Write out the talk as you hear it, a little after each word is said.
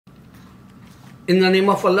In the name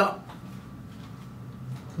of Allah,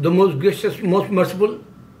 the most gracious, most merciful,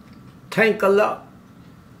 thank Allah.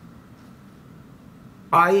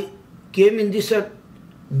 I came in this earth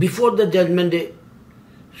before the judgment day.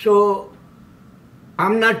 So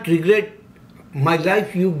I'm not regret my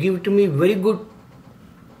life you give to me very good.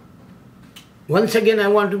 Once again I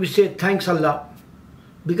want to say thanks Allah,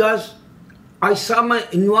 because I saw my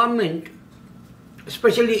environment,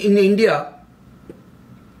 especially in India.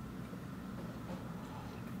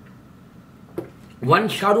 One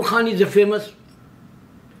Shah Rukh Khan is a famous,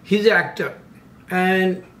 he's an actor,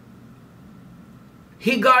 and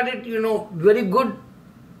he got it, very good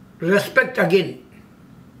respect again.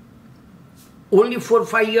 Only 4 or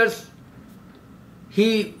 5 years,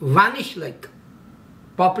 he vanished like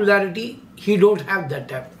popularity. He don't have that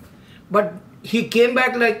type. But he came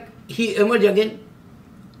back like he emerged again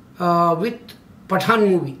with Pathan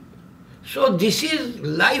movie. So this is,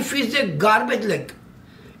 life is a garbage like.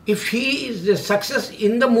 If he is a success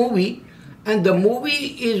in the movie and the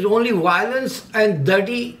movie is only violence and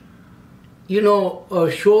dirty,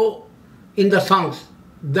 show in the songs.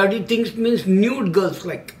 Dirty things means nude girls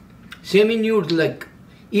like, semi-nude like.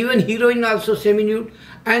 Even heroine also semi-nude.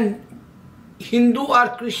 And Hindu or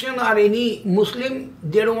Christian or any Muslim,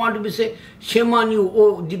 they don't want to be say, shame on you,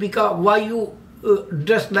 oh Deepika, why you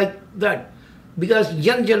dress like that? Because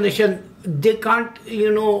young generation, they can't,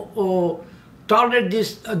 tolerate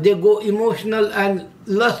this, they go emotional and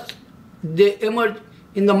lust, they emerge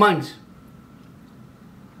in the minds.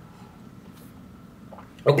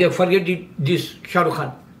 Okay, forget it, this Shah Rukh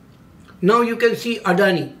Khan. Now you can see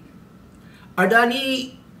Adani.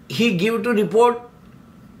 Adani, he gave to report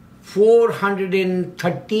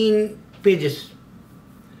 413 pages.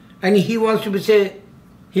 And he wants to be say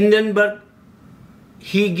Hindenburg,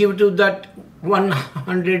 he give to that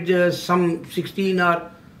 100 some 16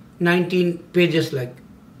 or 19 pages like.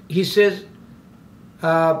 He says,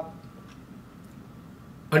 Adani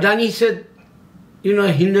said,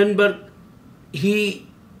 Hindenburg, he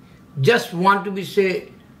just want to be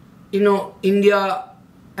say, India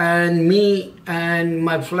and me and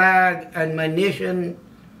my flag and my nation,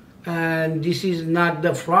 and this is not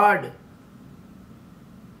the fraud.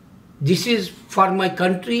 This is for my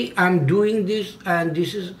country, I'm doing this, and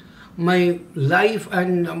this is my life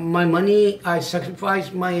and my money. I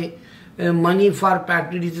sacrifice my money for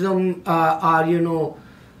patriotism or,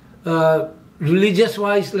 religious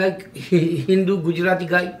wise like Hindu Gujarati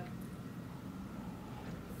guy.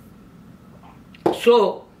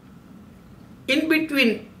 So, in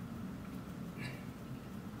between,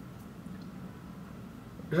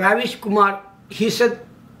 Ravish Kumar, he said,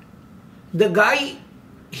 the guy,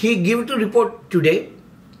 he gave to report today,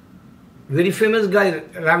 very famous guy,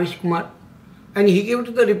 Ravish Kumar, and he gave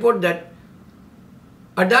to the report that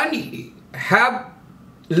Adani have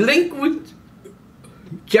link with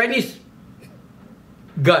Chinese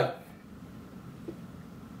guy.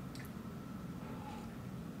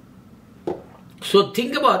 So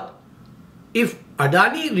think about, if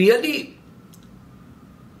Adani really,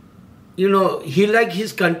 he like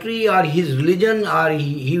his country or his religion or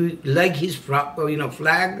he like his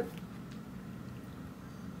flag,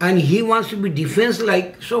 and he wants to be defense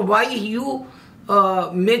like, so why you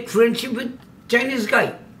make friendship with Chinese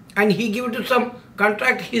guy? And he give to some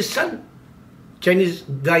contract his son. Chinese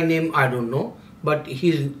guy name I don't know, but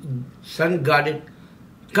his son got it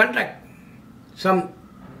contract, some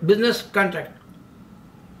business contract.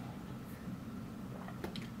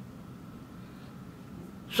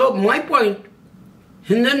 So my point,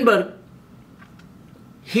 Hindenburg,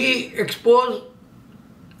 he exposed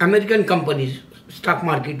American companies stock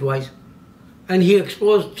market wise, and he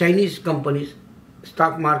exposed Chinese companies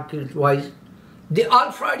stock market wise. They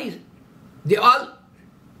all fraudies. They all.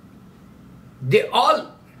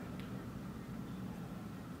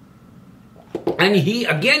 And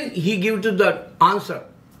he give to the answer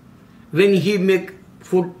when he make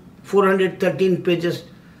 413 pages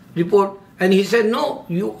report. And he said, no,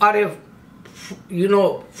 you are a,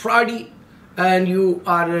 fraudy, and you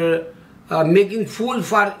are making fool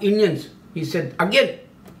for Indians. He said, again,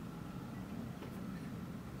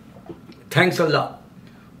 thanks Allah.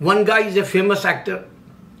 One guy is a famous actor,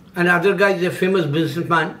 another guy is a famous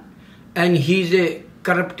businessman, and he's a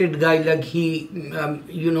corrupted guy, like he,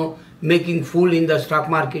 making fool in the stock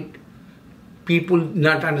market. People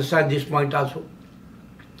not understand this point also.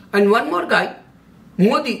 And one more guy,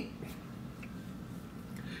 Modi.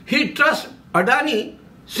 He trusts Adani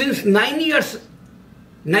since 9 years.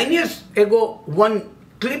 9 years ago, one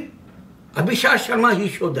clip, Abhishek Sharma, he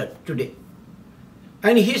showed that today.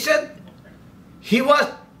 And he said he was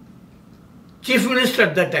chief minister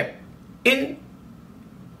at that time in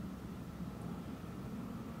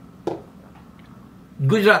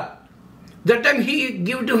Gujarat. That time he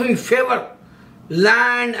give to him favor,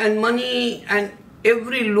 land and money and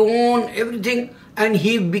every loan, everything, and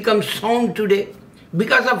he becomes sound today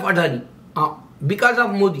because of Adani, because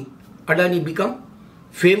of Modi. Adani become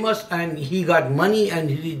famous and he got money and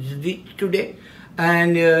he is rich today.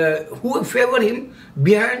 And who favor him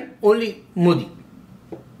behind? Only Modi.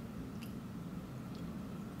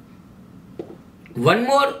 One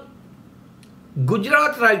more,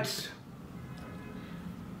 Gujarat writes,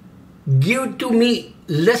 give to me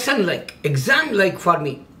lesson like, exam like for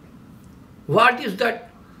me. What is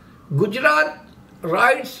that? Gujarat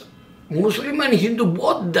writes, Muslim and Hindu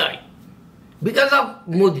both die because of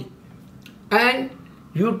Modi. And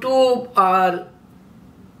YouTube or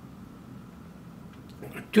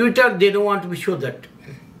Twitter, they don't want to be sure that.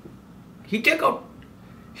 He take out.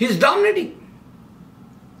 He's dominating.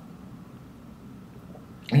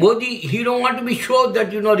 Modi, he don't want to be sure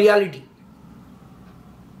that reality.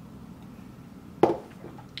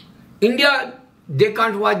 India, they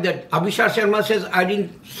can't watch that. Abhishek Sharma says, I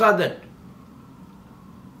didn't saw that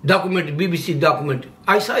documentary, BBC documentary.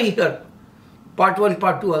 I saw here, part 1,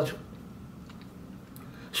 part 2 also.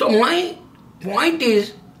 So my point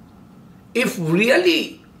is, if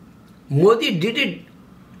really Modi did it,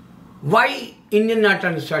 why Indian not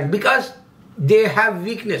understand? Because they have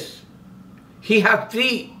weakness. He have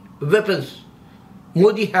 3 weapons.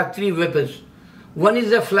 Modi have 3 weapons. One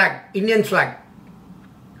is a flag, Indian flag.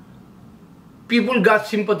 People got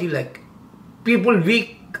sympathy like. People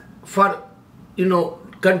weak for,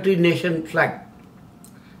 country, nation, flag.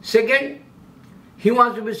 Second, he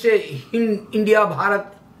wants to be say India,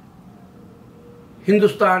 Bharat,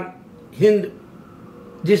 Hindustan, Hind.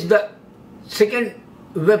 This is the second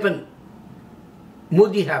weapon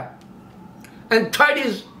Modi have. And third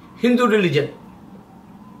is Hindu religion.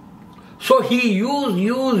 So he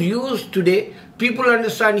used today. People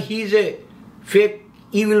understand he is a fake,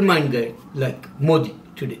 evil mind guy like Modi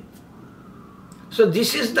today. So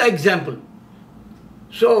this is the example.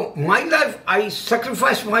 So my life, I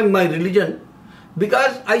sacrificed my religion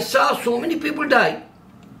because I saw so many people die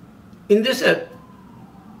in this earth.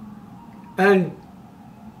 And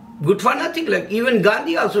good for nothing like. Even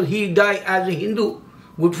Gandhi also, he died as a Hindu,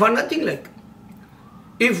 good for nothing like.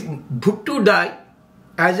 If Bhutto died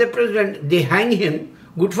as a president, they hang him,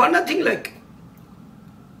 good for nothing like.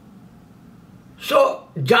 So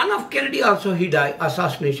John F. Kennedy also, he died,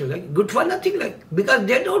 assassination like, good for nothing like. Because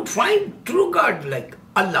they don't find true God like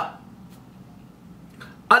Allah.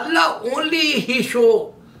 Allah only he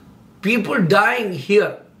show people dying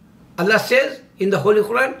here. Allah says in the Holy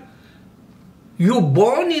Quran, you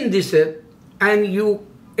born in this earth and you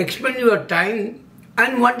expend your time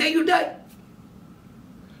and one day you die.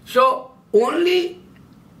 So only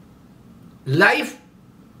life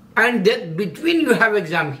and death between you have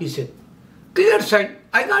exam, he said. Clear sign,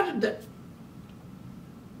 I got it there.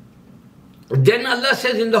 Then Allah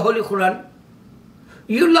says in the Holy Quran,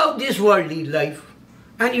 you love this worldly life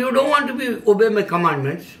and you don't want to obey my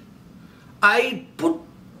commandments. I put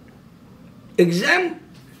exam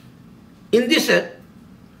in this earth,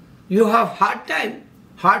 you have hard time,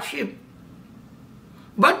 hardship,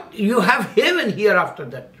 but you have heaven here after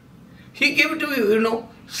that. He gave to you,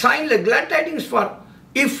 sign like glad tidings for,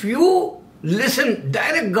 if you listen,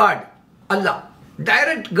 direct God, Allah,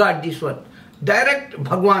 direct God this one, direct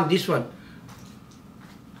Bhagwan this one.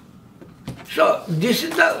 So this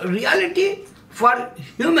is the reality for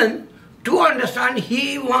human to understand.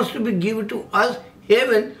 He wants to be given to us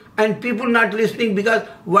heaven and people not listening because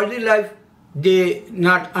worldly life they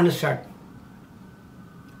not understand.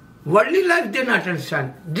 Worldly life they not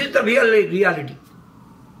understand. This is the reality.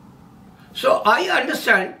 So I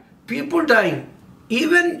understand people dying.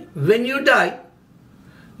 Even when you die,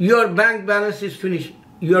 your bank balance is finished.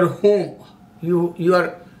 Your home,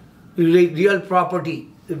 your real property,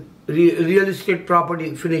 real estate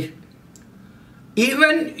property finished.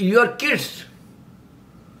 Even your kids,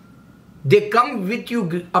 they come with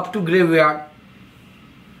you up to graveyard.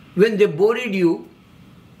 When they buried you,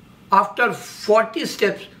 after 40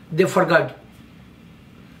 steps, they forgot.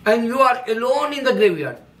 And you are alone in the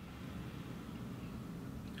graveyard.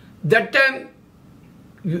 That time,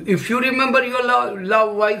 if you remember your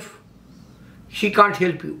love wife, she can't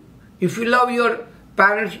help you. If you love your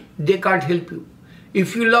parents, they can't help you.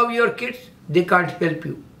 If you love your kids, they can't help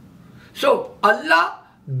you. So Allah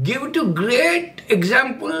give to great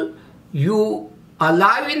example, you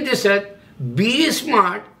alive in this earth, be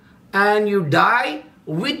smart and you die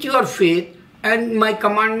with your faith and my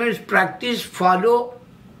commandments practice, follow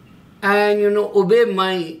and obey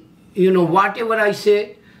my, whatever I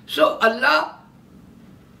say. So Allah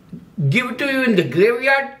give to you in the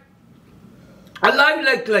graveyard, alive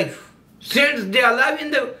like life. Saints, they are alive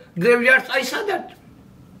in the graveyards. I saw that.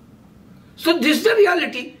 So this is the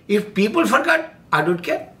reality. If people forgot, I don't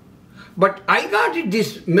care. But I got it,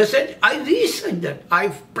 this message, I researched that,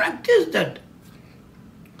 I've practiced that.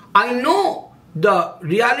 I know the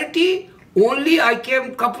reality, only I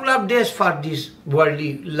came couple of days for this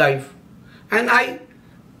worldly life. And I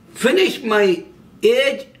finished my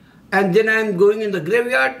age and then I am going in the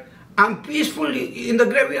graveyard. I'm peaceful in the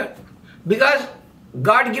graveyard. Because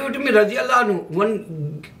God gave it to me, Radiallahu anhu.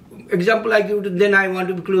 One example I give it, then I want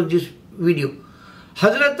to close this video.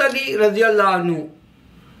 Hazrat Ali Radiallahu anhu,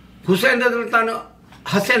 Hussain Radiallahu anhu,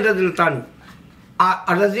 Hassan Radiallahu anhu.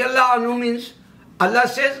 Radiallahu anhu means, Allah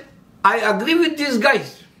says, I agree with these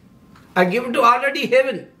guys. I give it to already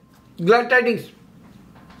heaven, glad tidings.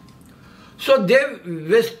 So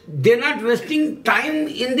they're not wasting time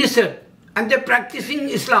in this earth and they're practicing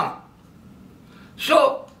Islam.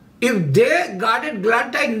 So if they guarded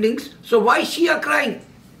glad tidings, so why Shia crying?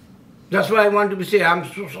 That's what I want to say. I'm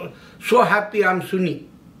so happy I'm Sunni.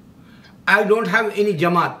 I don't have any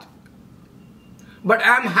Jamaat. But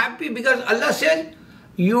I'm happy because Allah says,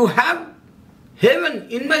 you have heaven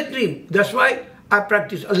in my dream. That's why I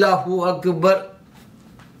practice Allahu Akbar.